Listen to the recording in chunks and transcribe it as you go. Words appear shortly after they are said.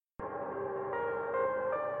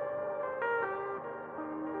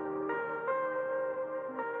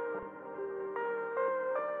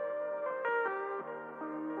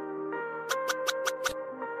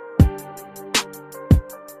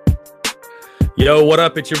Yo, what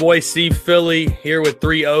up? It's your boy C Philly here with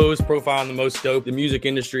 3O's, profiling the most dope the music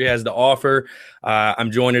industry has to offer. I'm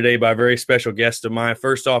joined today by a very special guest of mine.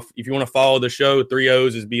 First off, if you want to follow the show,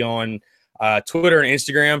 3O's is be on Twitter and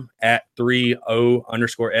Instagram at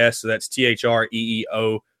 3O_S. So that's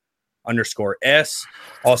THREEO_S.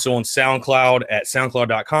 Also on SoundCloud at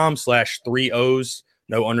soundcloud.com/3O's,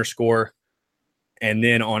 no underscore. And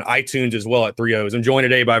then on iTunes as well at 3O's. I'm joined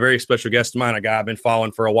today by a very special guest of mine, a guy I've been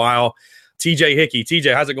following for a while. TJ Hickey.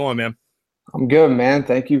 TJ, how's it going, man? I'm good, man.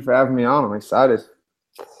 Thank you for having me on. I'm excited.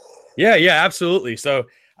 Yeah, absolutely. So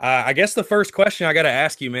I guess the first question I got to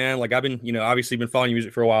ask you, man, like I've been, obviously been following your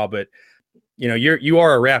music for a while, but you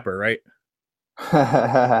are a rapper, right?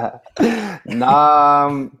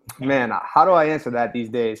 Man, how do I answer that these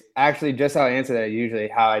days? Actually, just how I answer that usually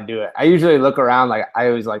how I do it. I usually look around, like I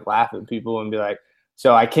always like laugh at people and be like,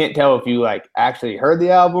 so I can't tell if you like actually heard the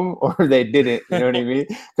album or they didn't, you know what I mean?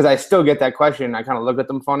 Because I still get that question. I kind of look at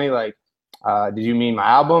them funny, like, did you mean my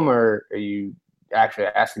album or are you actually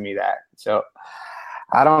asking me that? So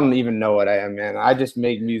I don't even know what I am, man. I just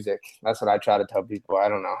make music. That's what I try to tell people. I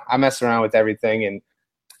don't know. I mess around with everything, and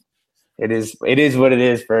it is what it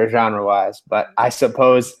is for genre wise. But I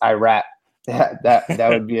suppose I rap. That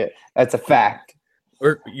would be it. That's a fact.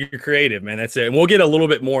 You're creative, man. That's it. And we'll get a little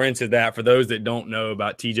bit more into that for those that don't know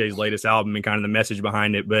about TJ's latest album and kind of the message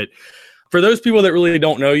behind it. But for those people that really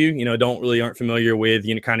don't know you, aren't familiar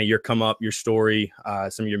with, kind of your come up, your story,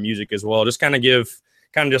 some of your music as well, just kind of give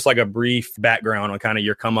just like a brief background on kind of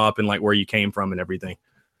your come up and like where you came from and everything.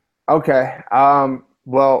 Okay.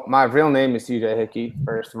 Well, my real name is TJ Hickey.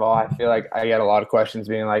 First of all, I feel like I get a lot of questions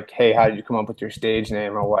being like, hey, how did you come up with your stage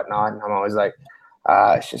name or whatnot? And I'm always like,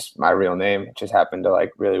 it's just my real name. It just happened to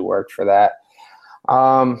like really work for that.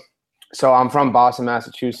 So I'm from Boston,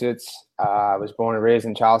 Massachusetts. I was born and raised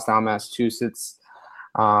in Charlestown, Massachusetts.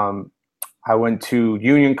 I went to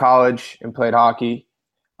Union College and played hockey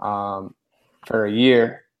for a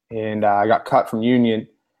year, and I got cut from Union,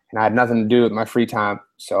 and I had nothing to do with my free time.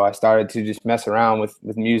 So I started to just mess around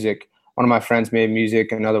with music. One of my friends made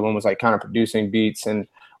music. Another one was like kind of producing beats, and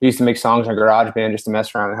we used to make songs in GarageBand just to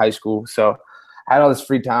mess around in high school. So I had all this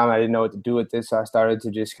free time. I didn't know what to do with this. So I started to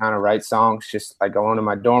just kind of write songs, just like going to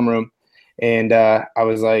my dorm room. And I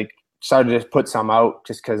was like, started to just put some out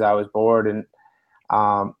just because I was bored. And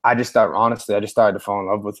I just started to fall in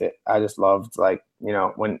love with it. I just loved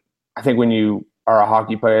when you are a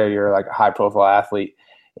hockey player, you're like a high profile athlete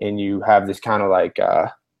and you have this kind of like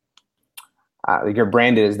you're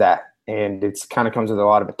branded as that. And it's kind of comes with a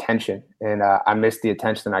lot of attention. And I missed the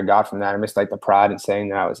attention I got from that. I missed like the pride in saying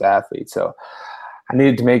that I was an athlete. So I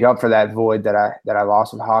needed to make up for that void that I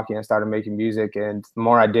lost with hockey, and I started making music. And the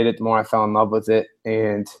more I did it, the more I fell in love with it.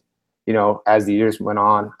 And, as the years went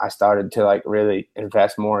on, I started to like really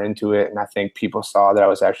invest more into it. And I think people saw that I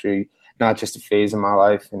was actually not just a phase in my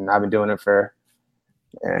life. And I've been doing it for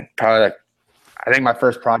probably like, I think my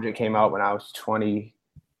first project came out when I was 23.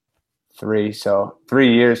 So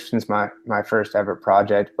 3 years since my first ever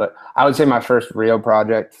project. But I would say my first real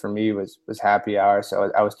project for me was Happy Hour.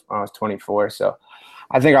 So I was when I was 24. So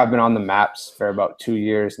I think I've been on the maps for about 2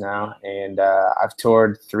 years now, and I've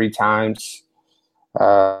toured 3 times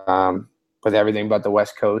with everything but the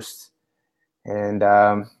West Coast, and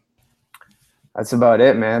that's about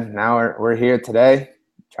it, man. Now we're here today,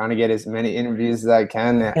 trying to get as many interviews as I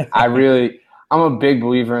can. I'm a big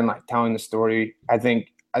believer in like telling the story. I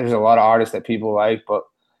think there's a lot of artists that people like, but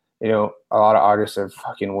a lot of artists are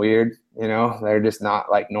fucking weird. They're just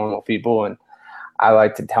not like normal people, and I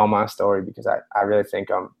like to tell my story because I really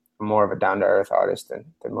think I'm more of a down-to-earth artist than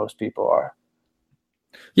most people are.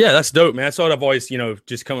 Yeah, that's dope, man. That's what I've always,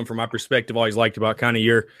 just coming from my perspective, always liked about kind of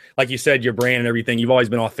your, like you said, your brand and everything. You've always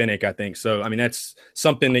been authentic, I think. So, I mean, that's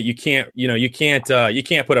something that you can't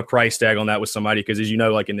put a price tag on that with somebody because, as you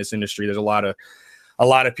know, like in this industry, there's a lot of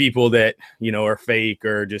people that, are fake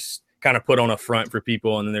or just kind of put on a front for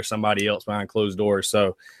people, and then there's somebody else behind closed doors.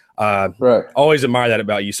 So, right. Always admire that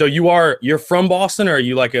about you. So you're from Boston, or are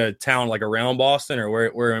you like a town like around Boston, or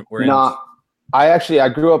where? No, I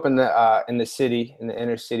grew up in the city, in the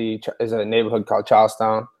inner city. Is a neighborhood called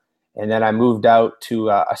Charlestown, and then I moved out to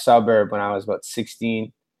a suburb when I was about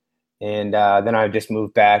 16, and then I just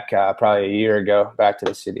moved back probably a year ago back to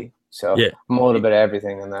the city. So yeah. I'm a little bit of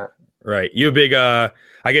everything in that. Right. You a big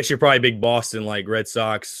I guess you're probably a big Boston, like Red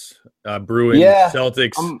Sox, Bruins,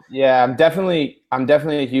 Celtics. I'm definitely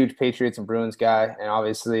a huge Patriots and Bruins guy, and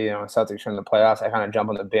obviously, Celtics are in the playoffs. I kind of jump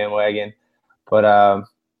on the bandwagon, but I'm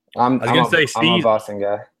a Boston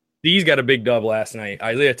guy. He's got a big dub last night.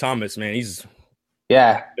 Isaiah Thomas, man,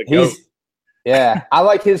 I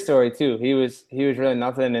like his story too. He was really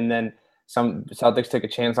nothing, and then some Celtics took a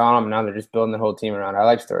chance on him, and now they're just building the whole team around. I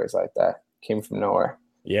like stories like that. Came from nowhere.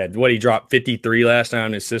 Yeah, what he dropped 53 last time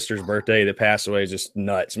on his sister's birthday that passed away is just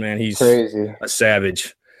nuts, man. He's crazy, a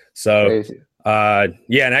savage. So, crazy.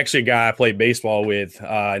 Yeah, and actually a guy I played baseball with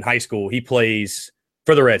in high school, he plays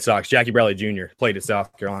for the Red Sox. Jackie Bradley Jr. played at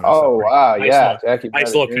South Carolina. Oh, wow, yeah.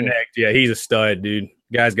 Nice little connect. Yeah, he's a stud, dude.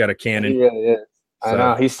 Guy's got a cannon. He really is. I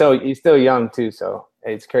know. He's still young, too, so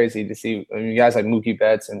it's crazy to see. I mean, guys like Mookie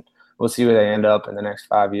Betts, and we'll see where they end up in the next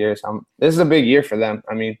 5 years. This is a big year for them.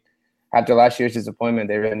 I mean, after last year's disappointment,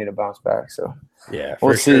 they really need to bounce back. So, yeah,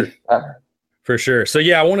 we'll see. For sure. So,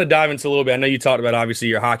 yeah, I want to dive into a little bit. I know you talked about, obviously,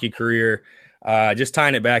 your hockey career, just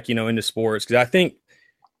tying it back, into sports, because I think,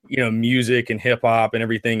 music and hip hop and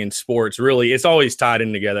everything in sports, really, it's always tied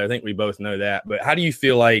in together. I think we both know that. But how do you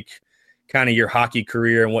feel like kind of your hockey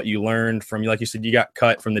career and what you learned from, like you said, you got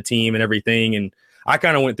cut from the team and everything. And I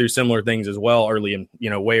kind of went through similar things as well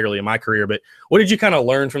way early in my career. But what did you kind of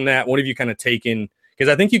learn from that? What have you kind of taken?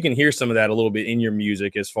 Because I think you can hear some of that a little bit in your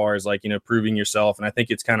music as far as proving yourself. And I think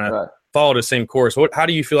it's kind of followed the same course. How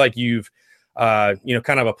do you feel like you've,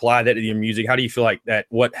 kind of applied that to your music? How do you feel like that,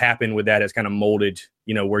 what happened with that has kind of molded,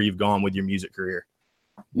 where you've gone with your music career?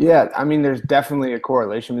 Yeah. I mean, there's definitely a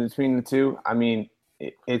correlation between the two. I mean,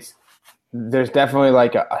 there's definitely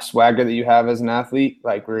like a swagger that you have as an athlete.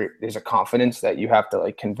 Like there's a confidence that you have to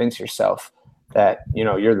like convince yourself that,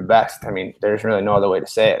 you're the best. I mean, there's really no other way to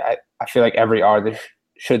say it. I feel like every artist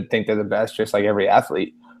should think they're the best, just like every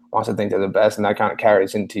athlete wants to think they're the best, and that kind of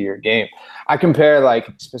carries into your game. I compare like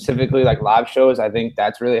specifically like live shows. I think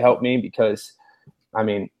that's really helped me because, I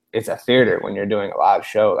mean, it's a theater when you're doing a live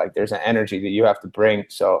show. Like there's an energy that you have to bring.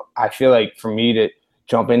 So I feel like for me to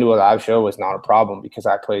jump into a live show was not a problem because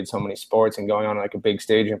I played so many sports, and going on like a big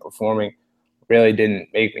stage and performing really didn't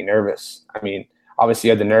make me nervous. I mean, obviously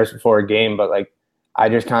you had the nerves before a game, but like I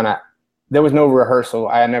just there was no rehearsal.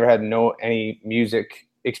 I had never had any music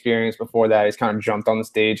experience before that. I just kind of jumped on the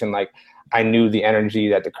stage, and like I knew the energy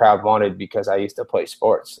that the crowd wanted because I used to play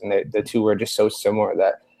sports, and the two were just so similar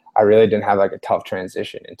that I really didn't have like a tough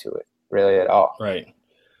transition into it really at all. Right.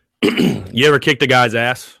 You ever kicked a guy's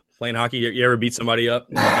ass playing hockey? You ever beat somebody up?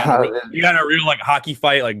 You got a real like hockey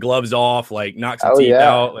fight, like gloves off, like knock some teeth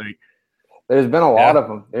out. Like there's been a lot of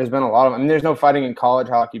them. I mean, there's no fighting in college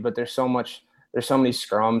hockey, but there's so many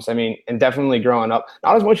scrums. I mean, and definitely growing up,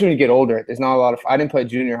 not as much when you get older. There's not a lot of. I didn't play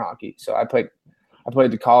junior hockey, so I played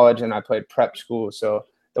the college and I played prep school, so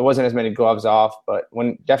there wasn't as many gloves off. But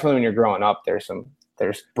when you're growing up, there's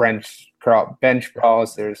bench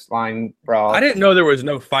brawls, there's line brawls. I didn't know there was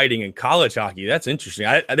no fighting in college hockey. That's interesting.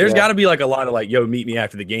 There's got to be like a lot of like, yo, meet me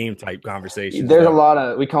after the game type conversations. There's a lot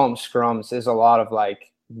of, we call them scrums. There's a lot of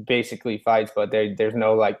like basically fights, but there's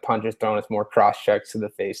no like punches thrown. It's more cross checks to the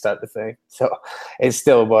face type of thing. So it's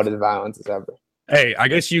still about as violent as ever. Hey, I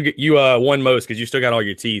guess you won most because you still got all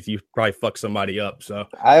your teeth. You probably fucked somebody up. So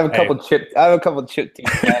I have a couple chipped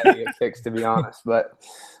teeth that I need to fix, to be honest. But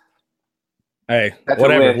hey,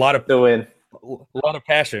 whatever. A lot of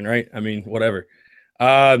passion, right? I mean, whatever.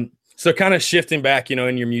 So kind of shifting back,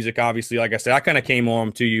 in your music, obviously, like I said, I kind of came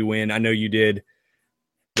on to you when I know you did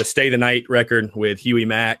the Stay the Night record with Huey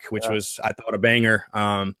Mack, which was, I thought, a banger.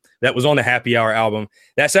 That was on the Happy Hour album.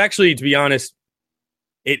 That's actually, to be honest,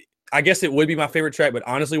 I guess it would be my favorite track, but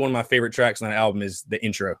honestly, one of my favorite tracks on that album is the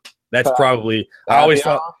intro. That's probably, I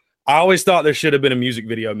always thought there should have been a music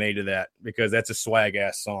video made to that because that's a swag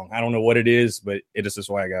ass song. I don't know what it is, but it is a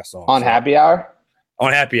swag ass song. On Happy Hour?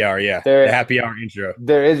 On Happy Hour, yeah. The Happy Hour intro.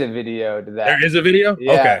 There is a video to that. There is a video?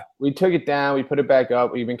 Yeah. Okay. We took it down. We put it back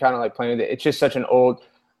up. We've been kind of like playing with it. It's just such an old.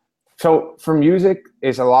 So for music,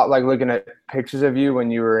 it's a lot like looking at pictures of you when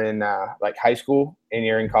you were in like high school and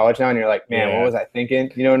you're in college now and you're like, man, what was I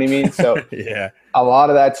thinking? You know what I mean? So yeah, a lot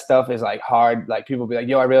of that stuff is like hard. Like people be like,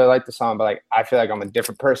 yo, I really like the song, but like I feel like I'm a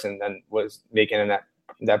different person than was making in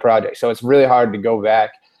that project. So it's really hard to go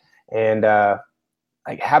back. And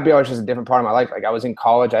like Happy Hour is just a different part of my life. Like I was in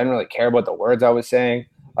college. I didn't really care about the words I was saying.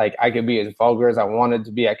 Like I could be as vulgar as I wanted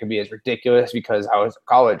to be. I could be as ridiculous because I was a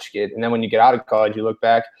college kid. And then when you get out of college, you look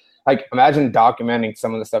back. Like, imagine documenting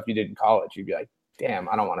some of the stuff you did in college. You'd be like, damn,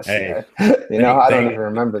 I don't want to see that. I don't even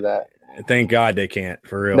remember that. Thank God they can't,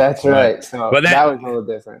 for real. That's right. So but that was a little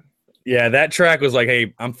different. Yeah, that track was like,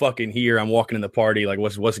 hey, I'm fucking here. I'm walking in the party. Like,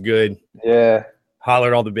 what's good? Yeah. Holler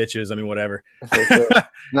at all the bitches. I mean, whatever.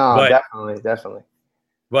 No, definitely.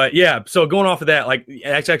 But, yeah, so going off of that, like,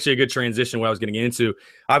 that's actually a good transition what I was going to get into.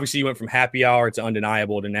 Obviously, you went from Happy Hour to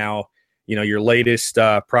Undeniable to now, your latest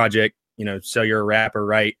project, So You're a Rapper,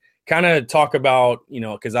 right? Kind of talk about,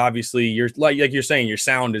 because obviously you're like you're saying, your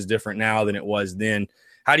sound is different now than it was then.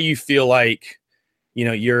 How do you feel like,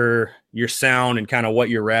 your sound and kind of what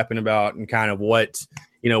you're rapping about and kind of what,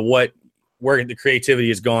 where the creativity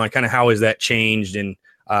is going, kind of how has that changed, and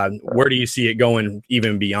where do you see it going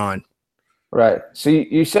even beyond? Right. So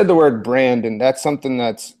you said the word brand, and that's something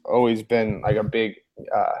that's always been like a big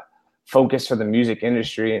focus for the music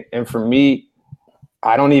industry. And for me,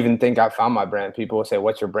 I don't even think I found my brand. People will say,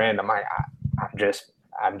 "What's your brand?" I'm like, I'm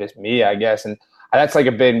just me, I guess. And that's like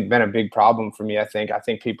been a big problem for me. I think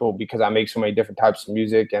people, because I make so many different types of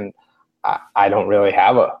music, and I don't really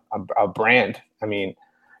have a brand. I mean,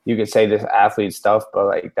 you could say this athlete stuff, but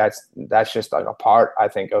like that's just like a part, I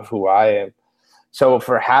think, of who I am. So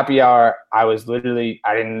for Happy Hour, I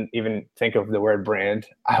didn't even think of the word brand.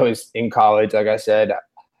 I was in college, like I said.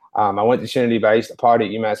 I went to Trinity, but I used to party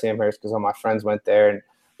at UMass Amherst because all my friends went there, and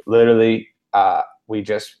literally we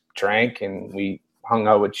just drank and we hung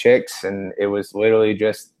out with chicks, and it was literally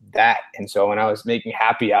just that. And so when I was making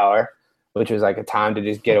Happy Hour, which was like a time to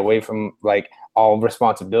just get away from like all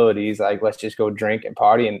responsibilities, like let's just go drink and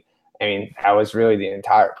party, and I mean that was really the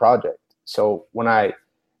entire project. So when I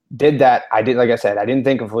did that, like I said, I didn't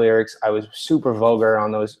think of lyrics. I was super vulgar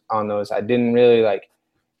on those. I didn't really like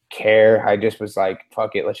care. I just was like,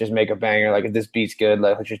 fuck it, let's just make a banger. Like if this beat's good,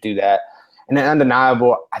 let's just do that. And then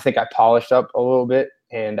Undeniable, I think I polished up a little bit,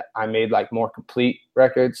 and I made like more complete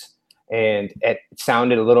records, and it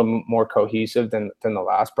sounded a little more cohesive than the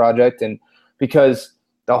last project. And because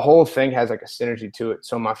the whole thing has like a synergy to it.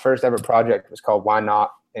 So my first ever project was called Why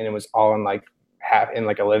Not, and it was all in like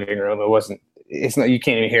a living room. It's not, you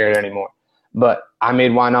can't even hear it anymore. But I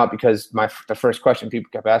made Why Not because the first question people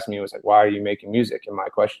kept asking me was like, why are you making music? And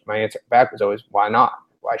my answer back was always, why not?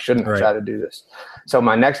 Why shouldn't I try to do this? So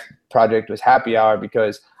my next project was Happy Hour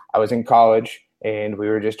because I was in college and we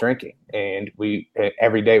were just drinking, and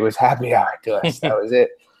every day was happy hour to us. That was it.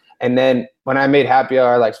 And then when I made Happy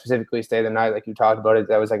Hour, like specifically Stay the Night, like you talked about it,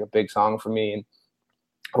 that was like a big song for me. And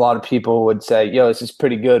a lot of people would say, yo, this is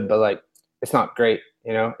pretty good, but like, it's not great.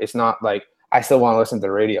 It's not like, I still want to listen to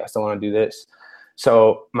the radio. I still want to do this.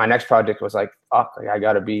 So my next project was like, fuck, like I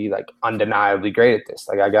got to be like undeniably great at this.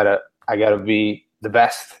 Like I gotta be the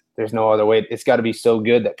best. There's no other way. It's got to be so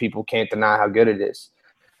good that people can't deny how good it is.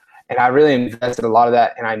 And I really invested a lot of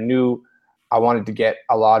that. And I knew I wanted to get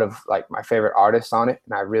a lot of like my favorite artists on it.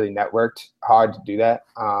 And I really networked hard to do that.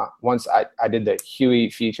 Once I did the Huey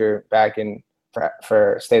feature back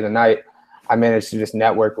for Stay the Night, I managed to just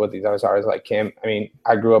network with these artists like Cam. I mean,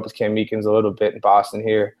 I grew up with Cam Meekins a little bit in Boston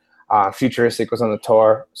here. Futuristic was on the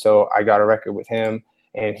tour, so I got a record with him,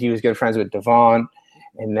 and he was good friends with Devon.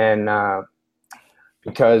 And then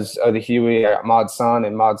because of the Huey, I got Mod Sun,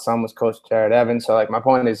 and Mod Sun was Coach Jared Evans. So like my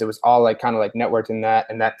point is, it was all like kind of like networked in that,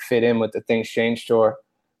 and that fit in with the Things Change tour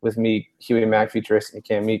with me, Huey Mack, Futuristic, and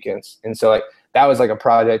Cam Meekins. And so like that was like a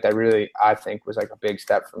project that really I think was like a big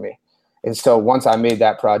step for me. And so once I made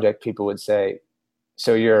that project, people would say,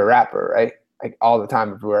 so you're a rapper, right? Like all the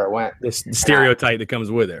time everywhere I went. This stereotype that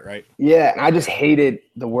comes with it, right? Yeah. And I just hated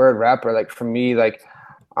the word rapper. Like for me, like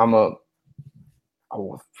I'm a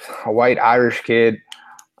white Irish kid.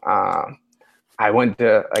 I went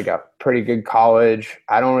to like a pretty good college.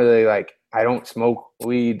 I don't smoke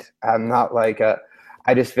weed. I'm not like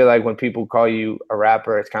I just feel like when people call you a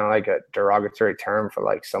rapper, it's kind of like a derogatory term for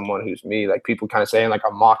like someone who's me. Like people kind of say in like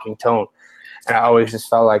a mocking tone. And I always just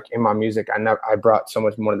felt like in my music, I brought so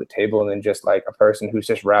much more to the table than just like a person who's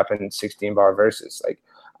just rapping 16-bar verses. Like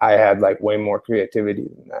I had like way more creativity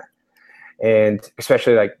than that. And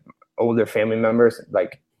especially like older family members,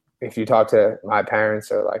 like if you talk to my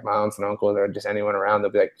parents or like my aunts and uncles or just anyone around,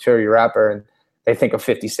 they'll be like, sure, you're a rapper. And they think of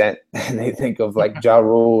 50 Cent and they think of like Ja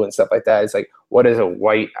Rule and stuff like that. It's like, what is a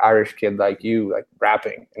white Irish kid like you like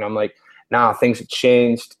rapping? And I'm like, nah, things have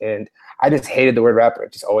changed. And I just hated the word rapper.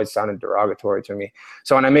 It just always sounded derogatory to me.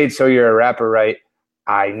 So when I made So You're a Rapper, right,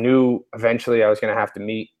 I knew eventually I was going to have to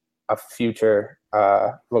meet a future,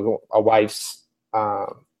 a wife's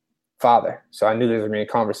father. So I knew there was going to be a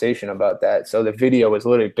conversation about that. So the video was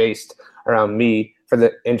literally based around me for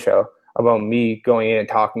the intro, about me going in and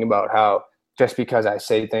talking about how just because I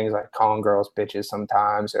say things like calling girls bitches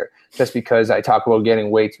sometimes, or just because I talk about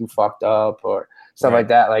getting way too fucked up or stuff like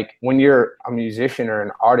that. Like when you're a musician or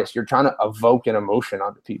an artist, you're trying to evoke an emotion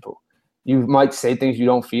onto people. You might say things you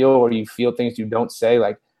don't feel, or you feel things you don't say.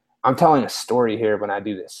 Like I'm telling a story here when I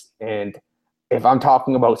do this. And if I'm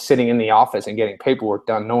talking about sitting in the office and getting paperwork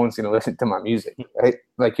done, no one's going to listen to my music, right?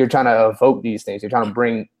 Like you're trying to evoke these things. You're trying to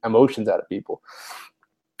bring emotions out of people.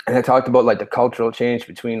 And I talked about like the cultural change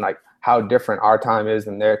between like how different our time is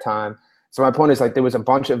than their time. So my point is like there was a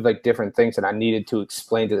bunch of like different things that I needed to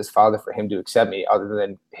explain to this father for him to accept me, other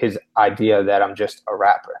than his idea that I'm just a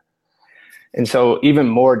rapper. And so even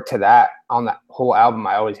more to that, on that whole album,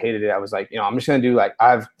 I always hated it. I was like, I'm just gonna do like,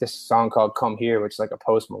 I have this song called "Come Here," which is like a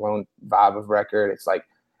Post Malone vibe of record. It's like,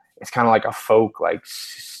 it's kind of like a folk, like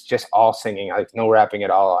just all singing, like no rapping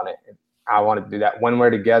at all on it. And I wanted to do that. When We're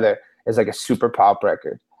Together is like a super pop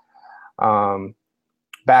record.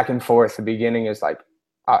 Back and Forth, the beginning is like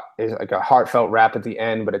a heartfelt rap at the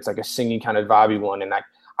end, but it's like a singing kind of vibey one. And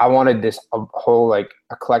I wanted this whole like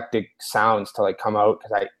eclectic sounds to like come out,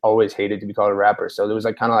 because I always hated to be called a rapper. So there was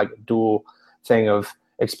like kind of like a dual thing of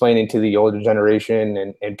explaining to the older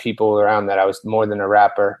generation and people around that I was more than a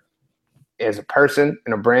rapper as a person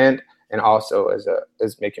and a brand, and also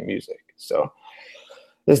as making music. So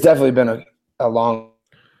it's definitely been a long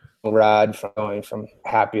ride from going from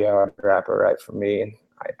happy hour to rapper, right, for me. And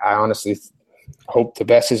I honestly hope the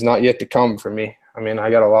best is not yet to come for me. I mean, I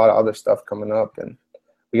got a lot of other stuff coming up, and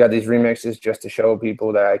we got these remixes just to show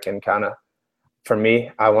people that I can kind of, for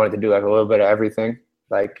me, I wanted to do like a little bit of everything,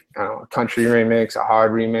 like a country remix, a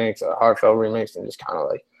hard remix, a heartfelt remix, and just kind of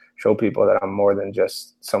like show people that I'm more than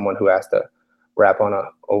just someone who has to rap on a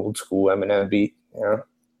old school Eminem beat,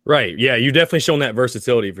 Right. Yeah, you've definitely shown that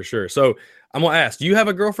versatility for sure. So I'm gonna ask, do you have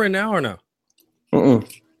a girlfriend now or no? Mm-mm.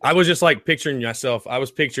 I was just like picturing myself. I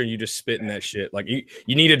was picturing you just spitting that shit. Like you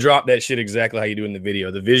need to drop that shit exactly how you do in the video.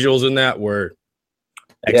 The visuals in that were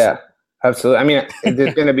excellent. Yeah, absolutely. I mean,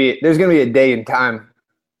 there's gonna be a day and time,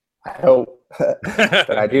 I hope,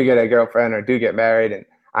 that I do get a girlfriend or do get married. And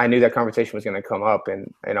I knew that conversation was gonna come up,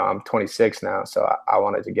 and I'm 26 now, so I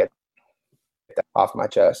wanted to get that off my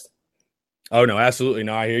chest. Oh no, absolutely.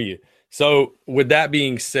 No, I hear you. So with that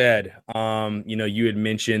being said, you had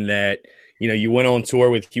mentioned that, you went on tour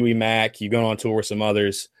with Huey Mack, you gone on tour with some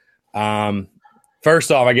others.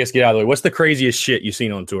 First off, I guess get out of the way. What's the craziest shit you've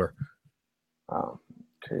seen on tour?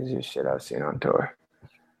 Craziest shit I've seen on tour.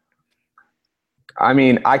 I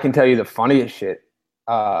mean, I can tell you the funniest shit.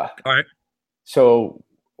 All right. So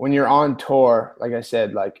when you're on tour, like I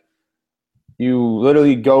said, like you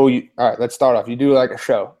literally go, all right, let's start off. You do like a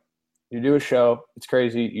show. You do a show. It's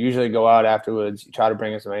crazy. You usually go out afterwards. You try to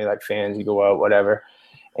bring as many like fans. You go out, whatever.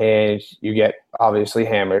 And you get obviously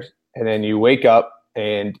hammered. And then you wake up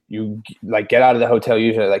and you like get out of the hotel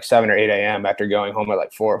usually like 7 or 8 a.m. after going home at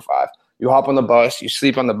like 4 or 5. You hop on the bus. You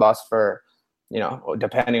sleep on the bus for,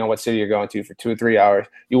 depending on what city you're going to, for 2 or 3 hours.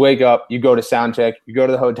 You wake up. You go to sound check. You go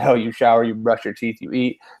to the hotel. You shower. You brush your teeth. You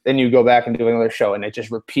eat. Then you go back and do another show. And it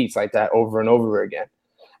just repeats like that over and over again.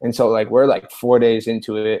 And so like we're like 4 days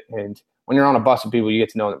into it. And when you're on a bus with people, you get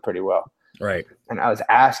to know them pretty well. Right. And I was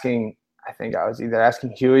asking, I think I was either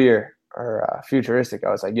asking Huey or Futuristic.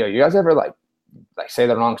 I was like, yo, you guys ever like say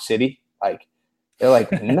the wrong city? Like, they're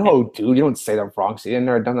like, no, dude, you don't say the wrong city. I've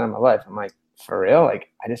never done that in my life. I'm like, for real? Like,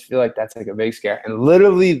 I just feel like that's like a big scare. And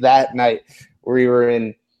literally that night we were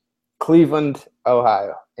in Cleveland,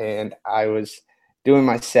 Ohio, and I was doing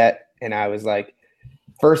my set, and I was like,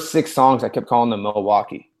 first 6 songs, I kept calling them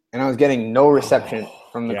Milwaukee, and I was getting no reception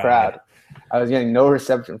from the crowd. I was getting no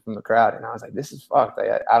reception from the crowd, and I was like, this is fucked.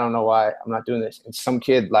 Like, I don't know why I'm not doing this. And some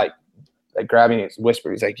kid like grabbing his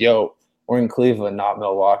whisper, he's like, yo, we're in Cleveland, not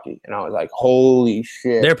Milwaukee. And I was like, holy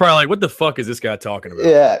shit. They're probably like, what the fuck is this guy talking about?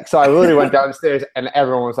 Yeah. So I literally went downstairs, and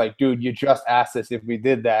everyone was like, dude, you just asked us if we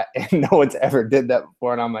did that, and no one's ever did that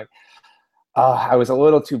before. And I'm like, I was a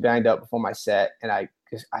little too banged up before my set, and I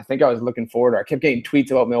think I was looking forward. I kept getting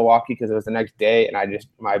tweets about Milwaukee because it was the next day, and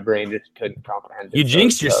my brain just couldn't comprehend it. You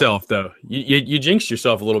jinxed yourself, though. You jinxed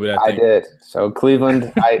yourself a little bit, I think. I did. So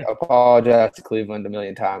Cleveland, I apologize to Cleveland a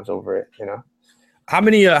million times over it, How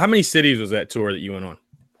many cities was that tour that you went on?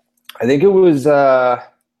 I think it was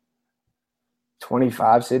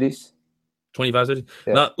 25 cities. 25 cities?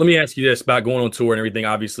 Yeah. Now, let me ask you this about going on tour and everything.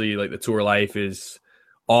 Obviously, like the tour life is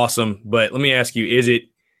awesome, but let me ask you, is it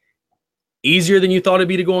easier than you thought it'd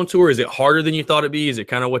be to go on tour? Is it harder than you thought it'd be? Is it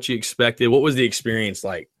kind of what you expected? What was the experience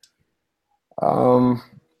like?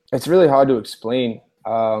 It's really hard to explain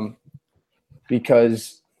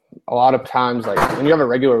because a lot of times, like when you have a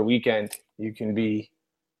regular weekend, you can be,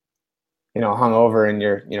 hungover, and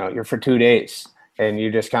you're for 2 days, and you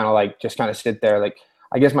just kind of sit there. Like,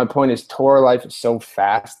 I guess my point is, tour life is so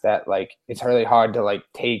fast that like it's really hard to like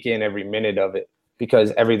take in every minute of it,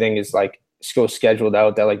 because everything is like so scheduled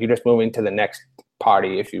out that like you're just moving to the next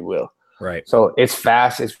party, if you will. Right. So it's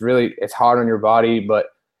fast. It's hard on your body, but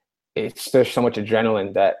there's so much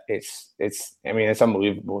adrenaline that it's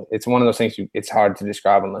unbelievable. It's one of those things it's hard to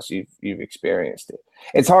describe unless you've experienced it.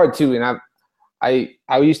 It's hard too. And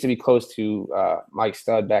I used to be close to Mike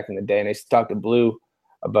Stud back in the day, and I used to talk to Blue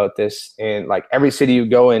about this. And like every city you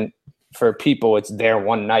go in, for people, it's there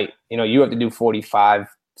one night. You have to do 45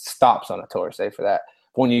 stops on a tour, say, for that.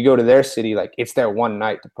 When you go to their city, like it's their one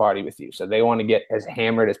night to party with you. So they want to get as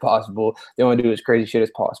hammered as possible. They want to do as crazy shit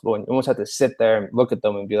as possible. And you almost have to sit there and look at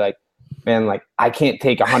them and be like, man, like I can't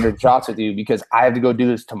take 100 shots with you because I have to go do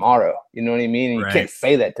this tomorrow. You know what I mean? And you can't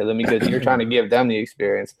say that to them because you're trying to give them the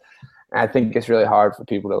experience. And I think it's really hard for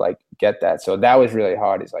people to like get that. So that was really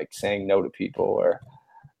hard, is like saying no to people, or,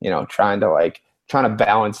 you know, trying to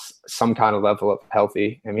balance some kind of level of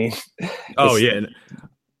healthy. I mean, oh yeah.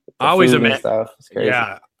 I always imagine,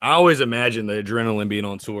 yeah, I always imagine the adrenaline being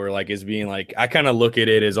on tour, like as being like, I kind of look at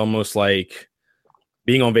it as almost like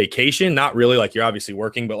being on vacation, not really like you're obviously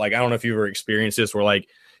working, but like, I don't know if you've ever experienced this where like,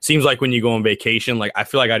 seems like when you go on vacation, like I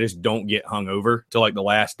feel like I just don't get hungover till like the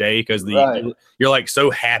last day because you're like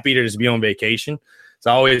so happy to just be on vacation.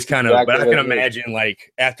 So I always kind of, but I can imagine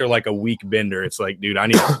like after like a week bender, it's like, dude, I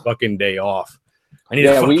need a fucking day off. I need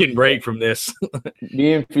a fucking break from this.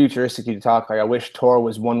 Being futuristic, you talk like I wish tour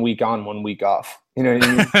was 1 week on, 1 week off. You know what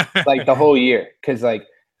I mean? Like the whole year, because like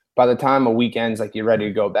by the time a week ends, like you're ready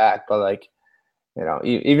to go back. But like, you know,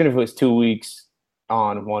 even if it was 2 weeks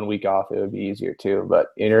on, 1 week off, it would be easier too. But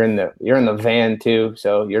you're in the van too,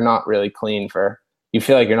 so you're not really clean you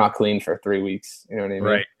feel like you're not clean for 3 weeks. You know what I mean?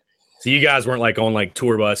 Right. So you guys weren't like on like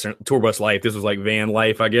tour bus life. This was like van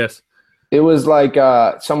life, I guess. It was like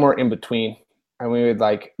somewhere in between. And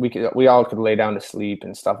we all could lay down to sleep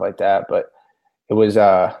and stuff like that, but it was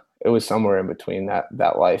somewhere in between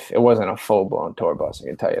that life. It wasn't a full blown tour bus, I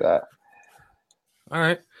can tell you that. All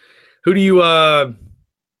right. Who do you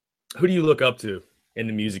look up to in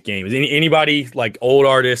the music game? Is anybody like old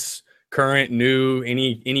artists, current, new,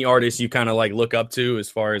 any artists you kind of like look up to as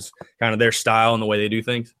far as kind of their style and the way they do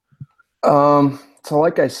things? So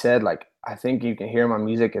like I said, like I think you can hear my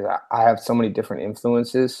music is I have so many different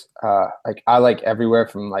influences. Like I like everywhere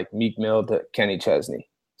from like Meek Mill to Kenny Chesney.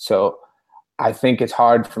 So I think it's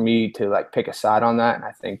hard for me to like pick a side on that. And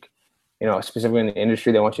I think, you know, specifically in the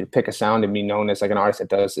industry, they want you to pick a sound and be known as like an artist that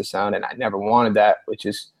does this sound. And I never wanted that, which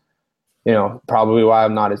is, you know, probably why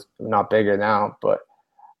I'm not bigger now. But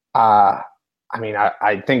I mean,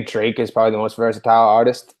 I think Drake is probably the most versatile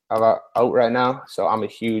artist out right now. So I'm a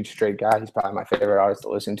huge Drake guy. He's probably my favorite artist to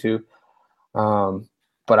listen to.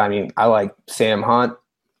 But I mean, I like Sam Hunt.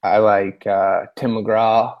 I like Tim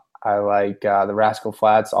McGraw. I like the Rascal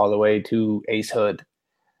Flatts all the way to Ace Hood.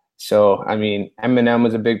 So, I mean, Eminem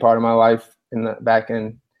was a big part of my life back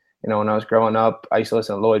in, you know, when I was growing up. I used to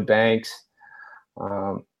listen to Lloyd Banks.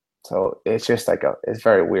 So it's just like it's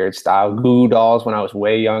very weird style. Goo Goo Dolls when I was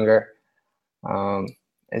way younger.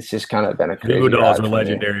 It's just kind of been a crazy. Goo Goo Dolls were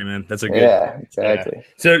legendary, man. That's a good. Yeah, exactly. Yeah.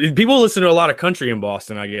 So people listen to a lot of country in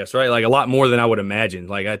Boston, I guess, right? Like a lot more than I would imagine.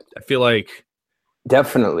 Like I feel like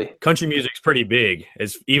definitely country music's pretty big.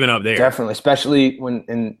 It's even up there. Definitely, especially when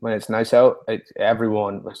it's nice out.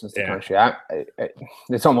 Everyone listens to country.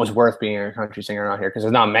 It's almost worth being a country singer around here because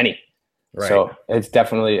there's not many. Right. So it's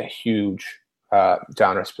definitely a huge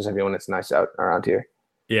genre, specifically when it's nice out around here.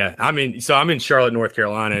 Yeah, I mean, so I'm in Charlotte, North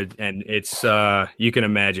Carolina, and it's you can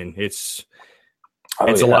imagine it's a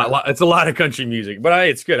lot. It's a lot of country music, but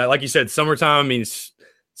it's good. Like you said, summertime means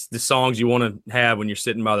it's the songs you want to have when you're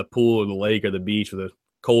sitting by the pool or the lake or the beach with a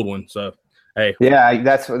cold one. So, hey, yeah,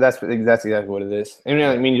 that's exactly what it is. And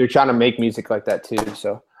I mean, you're trying to make music like that too.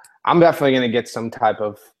 So, I'm definitely gonna get some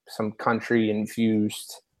country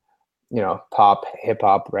infused, you know, pop, hip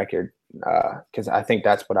hop record because I think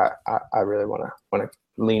that's what I really want to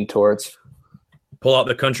lean towards. Pull out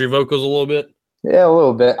the country vocals a little bit. Yeah, a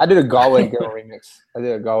little bit. I did a Galway Girl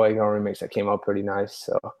remix. That came out pretty nice.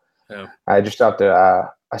 So yeah. I just dropped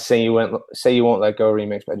a Say You Won't Let Go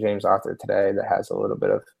remix by James Arthur today that has a little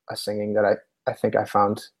bit of a singing that I think I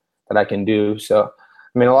found that I can do. So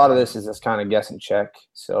I mean, a lot of this is just kind of guess and check.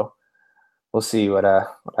 So we'll see what I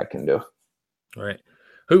can do. All right.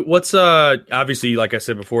 What's obviously, like I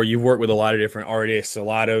said before, you've worked with a lot of different artists, a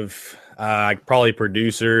lot of probably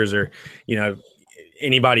producers or, you know,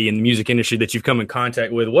 anybody in the music industry that you've come in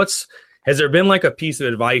contact with. Has there been like a piece of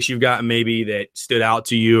advice you've gotten maybe that stood out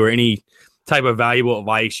to you, or any type of valuable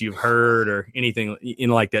advice you've heard, or anything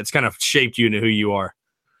like that's kind of shaped you into who you are?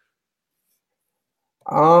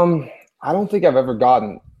 I don't think I've ever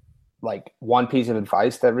gotten like one piece of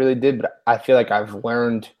advice that really did, but I feel like I've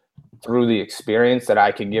learned through the experience that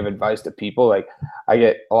I can give advice to people. Like I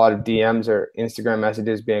get a lot of DMs or Instagram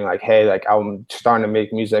messages being like, hey, like I'm starting to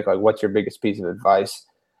make music. Like, what's your biggest piece of advice?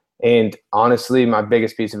 And honestly, my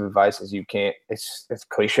biggest piece of advice is it's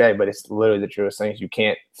cliche, but it's literally the truest thing. Is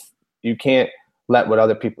you can't let what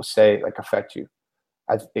other people say like affect you.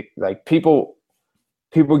 I think like people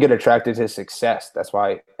get attracted to success. That's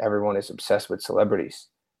why everyone is obsessed with celebrities.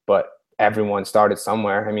 But everyone started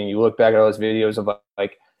somewhere. I mean, you look back at all those videos of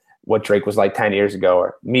like what Drake was like 10 years ago,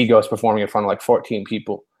 or Migos performing in front of like 14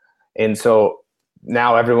 people. And so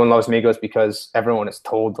now everyone loves Migos because everyone is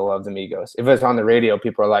told to love the Migos. If it's on the radio,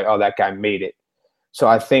 people are like, oh, that guy made it. So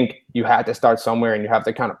I think you had to start somewhere, and you have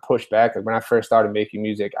to kind of push back. Like when I first started making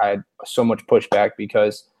music, I had so much pushback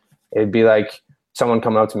because it'd be like someone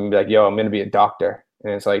coming up to me and be like, yo, I'm going to be a doctor.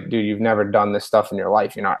 And it's like, dude, you've never done this stuff in your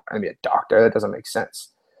life. You're not going to be a doctor. That doesn't make sense.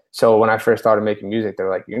 So when I first started making music, they're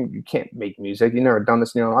like, you can't make music. You've never done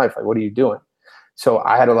this in your life. Like, what are you doing? So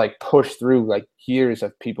I had to like push through like years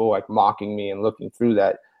of people like mocking me and looking through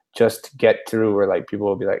that just to get through where like people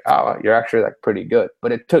will be like, oh, you're actually like pretty good.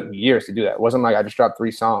 But it took years to do that. It wasn't like I just dropped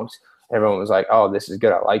 3 songs. Everyone was like, oh, this is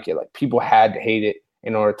good. I like it. Like people had to hate it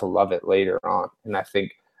in order to love it later on. And I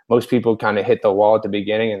think most people kind of hit the wall at the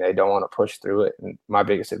beginning and they don't want to push through it. And my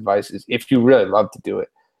biggest advice is if you really love to do it,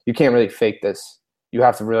 you can't really fake this. You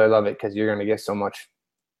have to really love it because you're going to get so much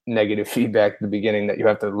negative feedback at the beginning that you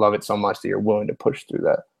have to love it so much that you're willing to push through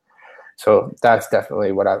that. So that's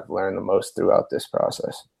definitely what I've learned the most throughout this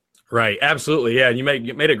process. Right. Absolutely. Yeah. And you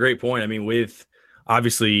made a great point. I mean, with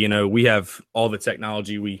obviously, you know, we have all the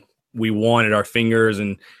technology we want at our fingers,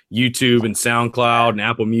 and YouTube and SoundCloud and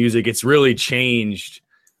Apple Music. It's really changed,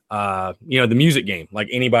 you know, the music game. Like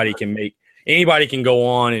anybody can go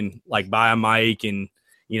on and like buy a mic and,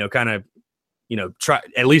 you know, kind of, you know, try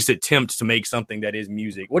at least attempt to make something that is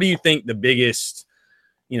music. What do you think the biggest,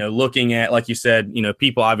 you know, looking at, like you said, you know,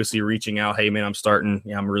 people obviously reaching out, hey man,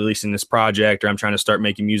 I'm releasing this project, or I'm trying to start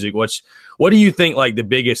making music. What do you think like the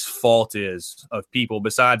biggest fault is of people,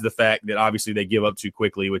 besides the fact that obviously they give up too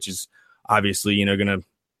quickly, which is obviously, you know, going to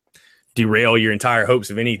derail your entire hopes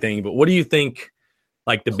of anything. But what do you think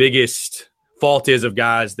like the biggest fault is of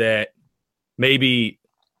guys that maybe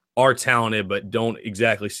are talented but don't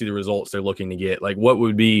exactly see the results they're looking to get? Like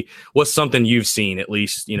what's something you've seen, at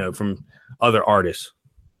least, you know, from other artists?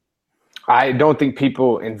 I don't think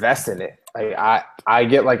people invest in it. I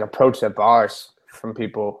get like approached at bars from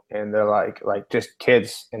people, and they're like just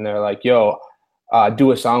kids, and they're like, yo,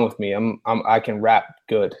 do a song with me. I can rap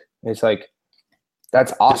good. And it's like,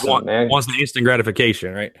 that's awesome, man. Wants the instant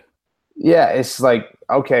gratification, right? Yeah, it's like,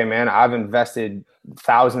 okay, man, I've invested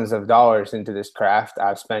thousands of dollars into this craft.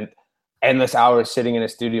 I've spent endless hours sitting in a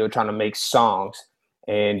studio trying to make songs,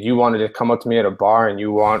 and you wanted to come up to me at a bar and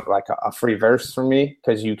you want like a free verse from me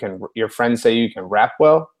because your friends say you can rap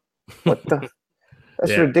well. What the?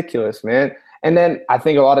 That's ridiculous, man. And then I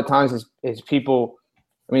think a lot of times is people,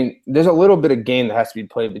 I mean, there's a little bit of game that has to be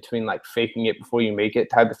played between like faking it before you make it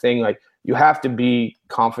type of thing. Like you have to be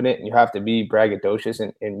confident and you have to be braggadocious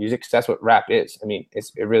in music, because that's what rap is. I mean,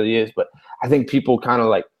 it really is. But I think people kind of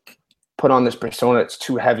like put on this persona that's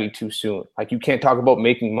too heavy too soon. Like you can't talk about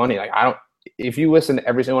making money. Like if you listen to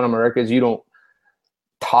every single one of my records, you don't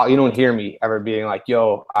hear me ever being like,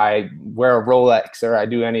 yo, I wear a Rolex or I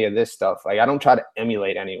do any of this stuff. Like I don't try to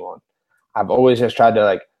emulate anyone. I've always just tried to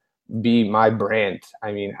like be my brand.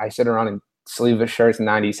 I mean, I sit around in sleeveless shirts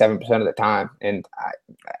 97% of the time, and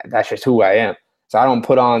that's just who I am. So I don't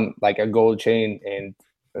put on like a gold chain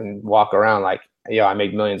and walk around like, yo, I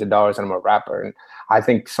make millions of dollars and I'm a rapper. And I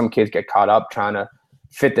think some kids get caught up trying to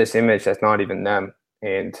fit this image that's not even them,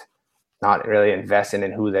 and not really investing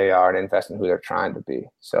in who they are and investing in who they're trying to be.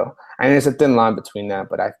 So, I mean, it's a thin line between that,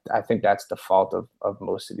 but I think that's the fault of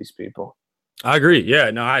most of these people. I agree.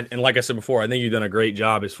 Yeah, no, and like I said before, I think you've done a great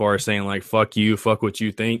job as far as saying like, fuck you, fuck what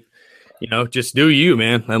you think, you know, just do you,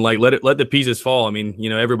 man. And like, let the pieces fall. I mean,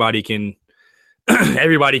 you know, everybody can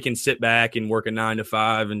sit back and work a 9 to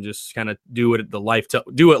 5 and just kind of do what life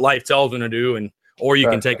tells them to do. Or you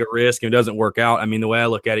can take a risk and it doesn't work out. I mean, the way I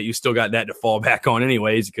look at it, you still got that to fall back on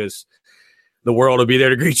anyways, because the world will be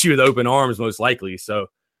there to greet you with open arms, most likely. So,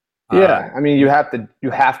 yeah, I mean, you have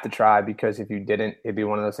to try, because if you didn't, it'd be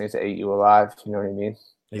one of those things that ate you alive. You know what I mean?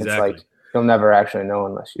 Exactly. It's like you'll never actually know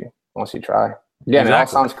unless you try. Yeah, exactly. It all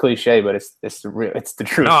sounds cliche, but it's the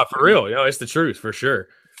truth. No, for real. You know, it's the truth for sure.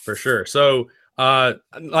 So,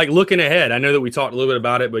 like looking ahead, I know that we talked a little bit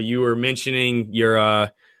about it, but you were mentioning your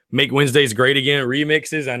Make Wednesdays Great Again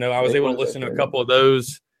remixes. I know I was able to listen to a couple of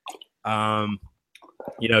those.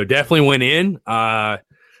 You know, definitely went in. Like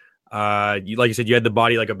you said, you had the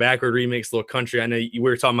body like a backward remix, little country. I know we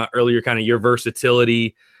were talking about earlier, kind of your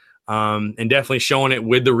versatility, and definitely showing it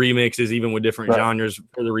with the remixes, even with different genres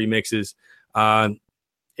for the remixes.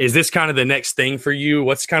 Is this kind of the next thing for you?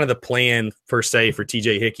 What's kind of the plan per se for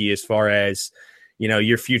TJ Hickey as far as, you know,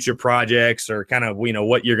 your future projects, or kind of, you know,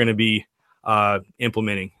 what you're going to be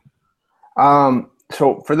implementing?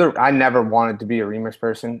 So I never wanted to be a remix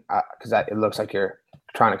person, because it looks like you're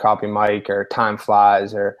trying to copy Mike or Time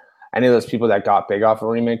Flies, or any of those people that got big off of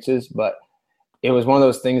remixes, but it was one of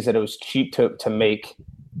those things that it was cheap to make,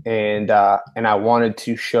 and I wanted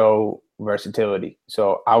to show versatility.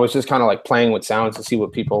 So I was just kind of like playing with sounds to see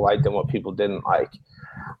what people liked and what people didn't like.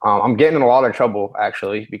 I'm getting in a lot of trouble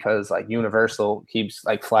actually because like Universal keeps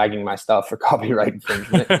like flagging my stuff for copyright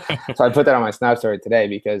infringement. So I put that on my Snap story today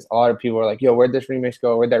because a lot of people are like, "Yo, where'd this remix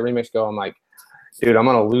go? Where'd that remix go?" I'm like, dude, I'm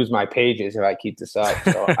gonna lose my pages if I keep this up.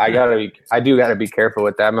 So I do gotta be careful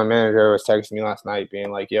with that. My manager was texting me last night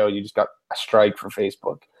being like, "Yo, you just got a strike for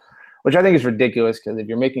Facebook," which I think is ridiculous because if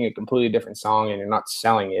you're making a completely different song and you're not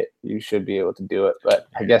selling it, you should be able to do it. But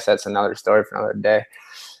I guess that's another story for another day.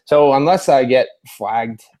 So unless I get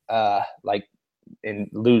flagged, like and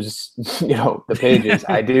lose, the pages,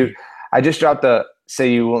 I just dropped the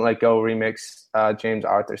 "Say You Won't Let Go" remix, James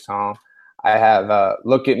Arthur song. I have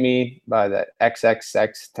 "Look at Me" by the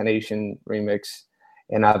XXXTentacion remix,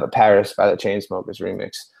 and I have a "Paris" by the Chainsmokers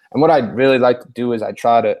remix. And what I'd really like to do is I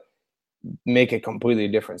try to make a completely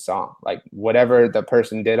different song. Like whatever the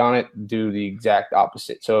person did on it, do the exact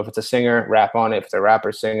opposite. So if it's a singer, rap on it. If it's a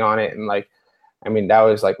rapper, sing on it. And that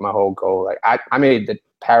was like my whole goal. Like I made the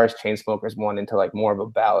Paris Chainsmokers one into like more of a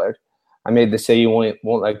ballad. I made the "Say You Won't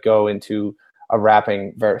Let Go" into a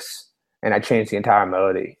rapping verse, and I changed the entire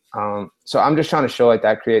melody. So I'm just trying to show like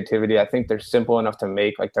that creativity. I think they're simple enough to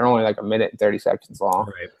make. Like they're only like a minute and 30 seconds long.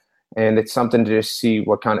 Right. And it's something to just see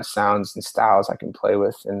what kind of sounds and styles I can play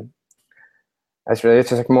with. And it's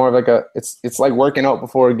just like more of like it's like working out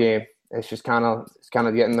before a game. It's just kind of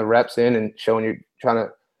getting the reps in and showing you're trying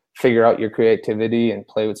to figure out your creativity and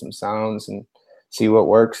play with some sounds and see what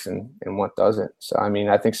works and what doesn't. So, I mean,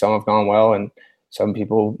 I think some have gone well and some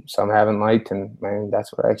haven't liked, and man,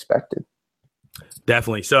 that's what I expected.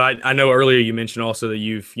 Definitely. So I know earlier you mentioned also that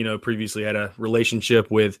you've, previously had a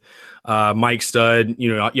relationship with Mike Stud.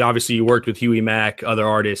 Obviously you worked with Huey Mack, other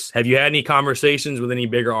artists. Have you had any conversations with any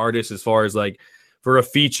bigger artists as far as like for a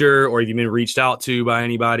feature, or have you been reached out to by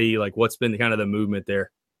anybody? Like what's been kind of the movement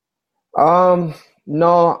there?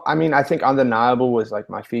 No, I mean, I think Undeniable was like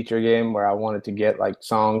my feature game where I wanted to get like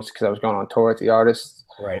songs because I was going on tour with the artists.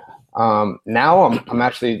 Right. Now I'm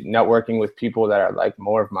actually networking with people that are like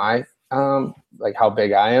more of my like how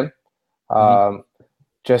big I am.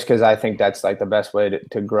 Just because I think that's like the best way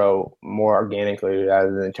to grow more organically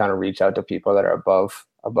rather than trying to reach out to people that are above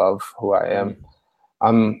who I am.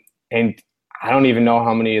 And I don't even know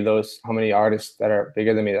how many artists that are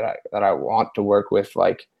bigger than me that I want to work with,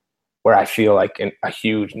 like where I feel like a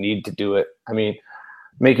huge need to do it. I mean,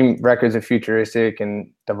 making records of Futuristic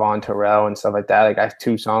and Devon Terrell and stuff like that. Like I have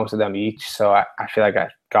 2 songs with them each, so I feel like I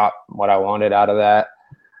got what I wanted out of that.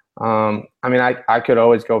 I mean, I could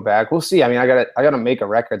always go back. We'll see. I mean, I gotta make a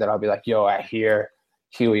record that I'll be like, yo, I hear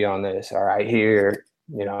Huey on this, or I hear,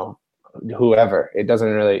 whoever. It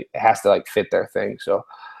has to like fit their thing. So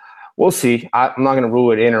we'll see. I'm not gonna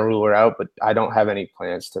rule it in or rule it out, but I don't have any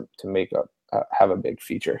plans to make have a big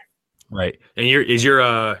feature. Right. And is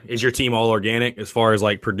your team all organic as far as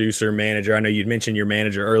like producer, manager? I know you'd mentioned your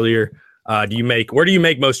manager earlier. Where do you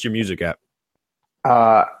make most of your music at?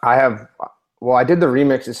 I did the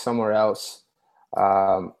remixes somewhere else.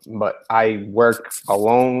 But I work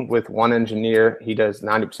alone with one engineer. He does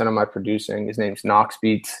 90% of my producing. His name's Knox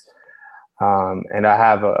Beats. And I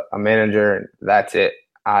have a manager, and that's it.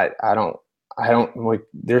 I don't like,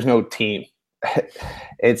 there's no team.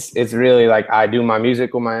 It's really like I do my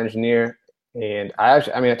music with my engineer, and I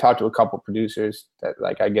talked to a couple producers that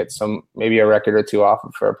like I get maybe a record or 2 off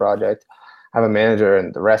of for a project. I have a manager,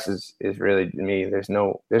 and the rest is really me. There's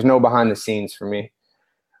no behind the scenes for me,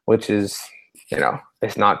 which is,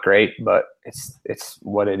 it's not great, but it's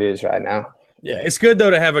what it is right now. Yeah, it's good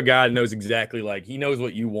though to have a guy that knows exactly, like he knows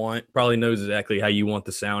what you want, probably knows exactly how you want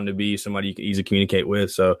the sound to be, somebody you can easily communicate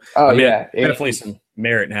with. So definitely some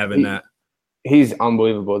merit in having that. He's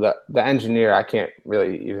unbelievable. The engineer, I can't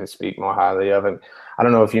really even speak more highly of him. I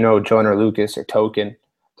don't know if you know Joyner Lucas or Token.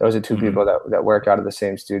 Those are 2 people that work out of the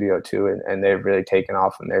same studio too, and they've really taken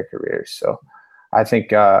off in their careers. So I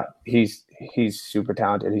think he's super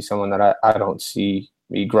talented. He's someone that I don't see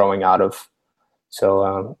me growing out of.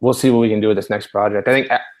 So we'll see what we can do with this next project. I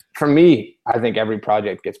think for me, I think every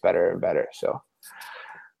project gets better and better. So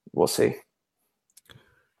we'll see.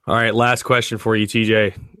 All right, last question for you,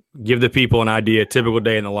 TJ. Give the people an idea, typical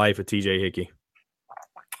day in the life of TJ Hickey.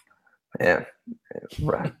 Man,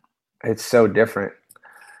 right. It's so different.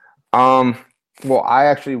 Well,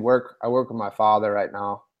 I work with my father right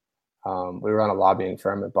now. We run a lobbying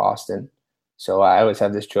firm in Boston. So I always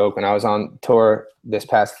have this joke. When I was on tour this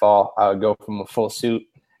past fall, I would go from a full suit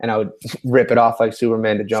and I would rip it off like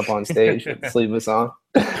Superman to jump on stage with sleeveless on.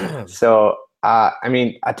 So I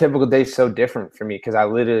mean, a typical day is so different for me because I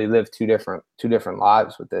literally live two different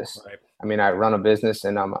lives with this. Right. I mean, I run a business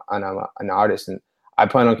and I'm an artist, and I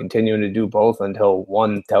plan on continuing to do both until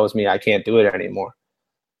one tells me I can't do it anymore.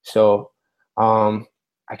 So,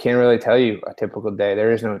 I can't really tell you a typical day.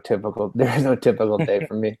 There is no typical day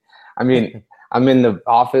for me. I mean, I'm in the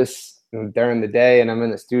office during the day and I'm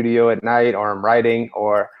in the studio at night, or I'm writing,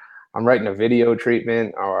 or I'm writing a video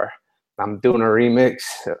treatment, or I'm doing a remix.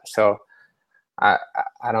 So I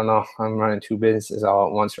don't know. I'm running two businesses all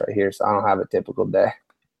at once right here, so I don't have a typical day.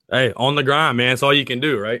 Hey, on the grind, man. That's all you can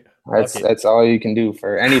do, right? That's all you can do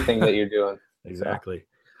for anything that you're doing. Exactly. So.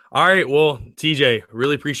 All right. Well, TJ,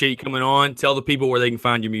 really appreciate you coming on. Tell the people where they can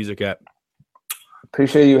find your music at.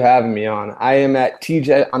 Appreciate you having me on. I am at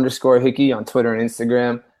TJ_Hickey on Twitter and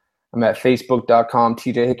Instagram. I'm at Facebook.com,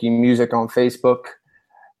 TJ Hickey Music on Facebook,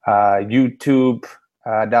 YouTube.com,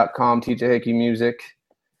 TJ Hickey Music.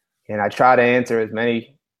 And I try to answer as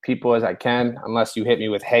many people as I can, unless you hit me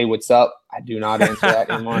with, hey, what's up? I do not answer that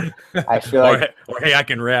anymore. I feel like or hey, I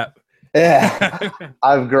can rap. Yeah.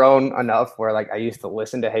 I've grown enough where like I used to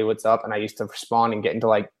listen to hey, what's up? And I used to respond and get into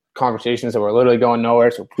like conversations that were literally going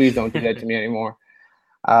nowhere. So please don't do that to me anymore.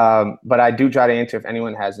 But I do try to answer if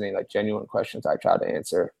anyone has any like genuine questions. I try to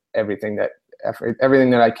answer everything that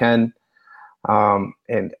I can.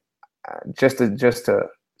 And just to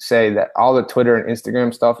say that all the Twitter and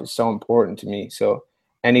Instagram stuff is so important to me. So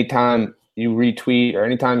anytime you retweet or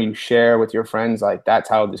anytime you share with your friends, like that's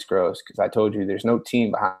how this grows. Because I told you there's no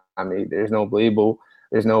team behind me. There's no label.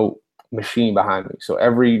 There's no machine behind me. So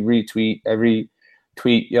every retweet, every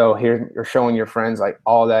tweet, here you're showing your friends, like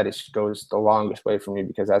all that goes the longest way for me,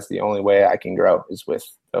 because that's the only way I can grow is with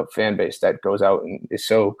a fan base that goes out and is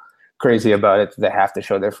so crazy about it that they have to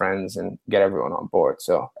show their friends and get everyone on board.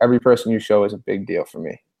 So every person you show is a big deal for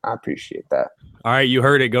me. I appreciate that. All right, you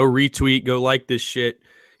heard it. Go retweet. Go like this shit.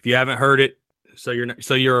 If you haven't heard it, so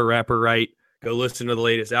you're a rapper, right? Go listen to the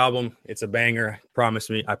latest album. It's a banger.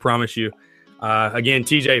 I promise you. Again,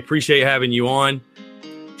 TJ, appreciate having you on.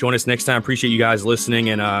 Join us next time. Appreciate you guys listening,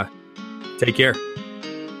 and take care.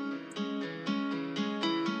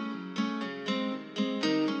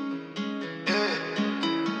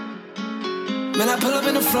 Man, I pull up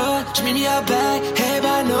in the front, she meet me out back.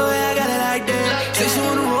 Everybody know I got it like that. Say she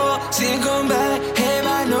on the road, she ain't come back.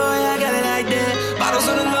 Everybody know I got it like that. Bottles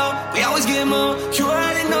on the low, we always get more. You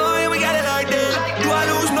already know, yeah, we got it like that. Do I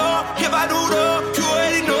lose? No. If I do, though, you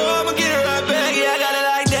already know I'ma get it right back. Yeah, I got it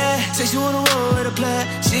like that. Say she on the road with a plan.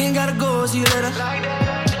 She ain't gotta go, see you later.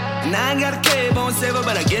 And I ain't got a cave, I won't save her,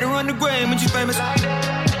 but I get her on the gram when she's famous.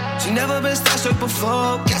 She never been starstruck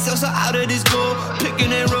before. Got herself so out of this goal.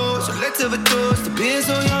 Picking and roll, so let's have a toast to being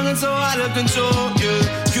so young and so out of control. Yeah,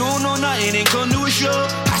 you don't know nothing, ain't come to a show.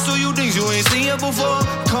 I show you things you ain't seen before.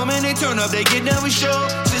 Come in, they turn up, they get down with show.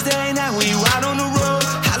 Since they ain't out when you out on the road.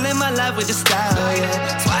 I live my life with the style, yeah.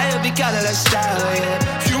 That's why I be calling that style,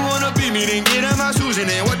 yeah. If you wanna beat me, then get in my shoes, and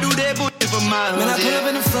then what do they put for miles? When I pull up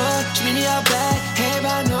in the front, she meet me out back.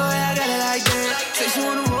 Everybody know I got it like that. Say she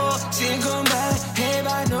wanna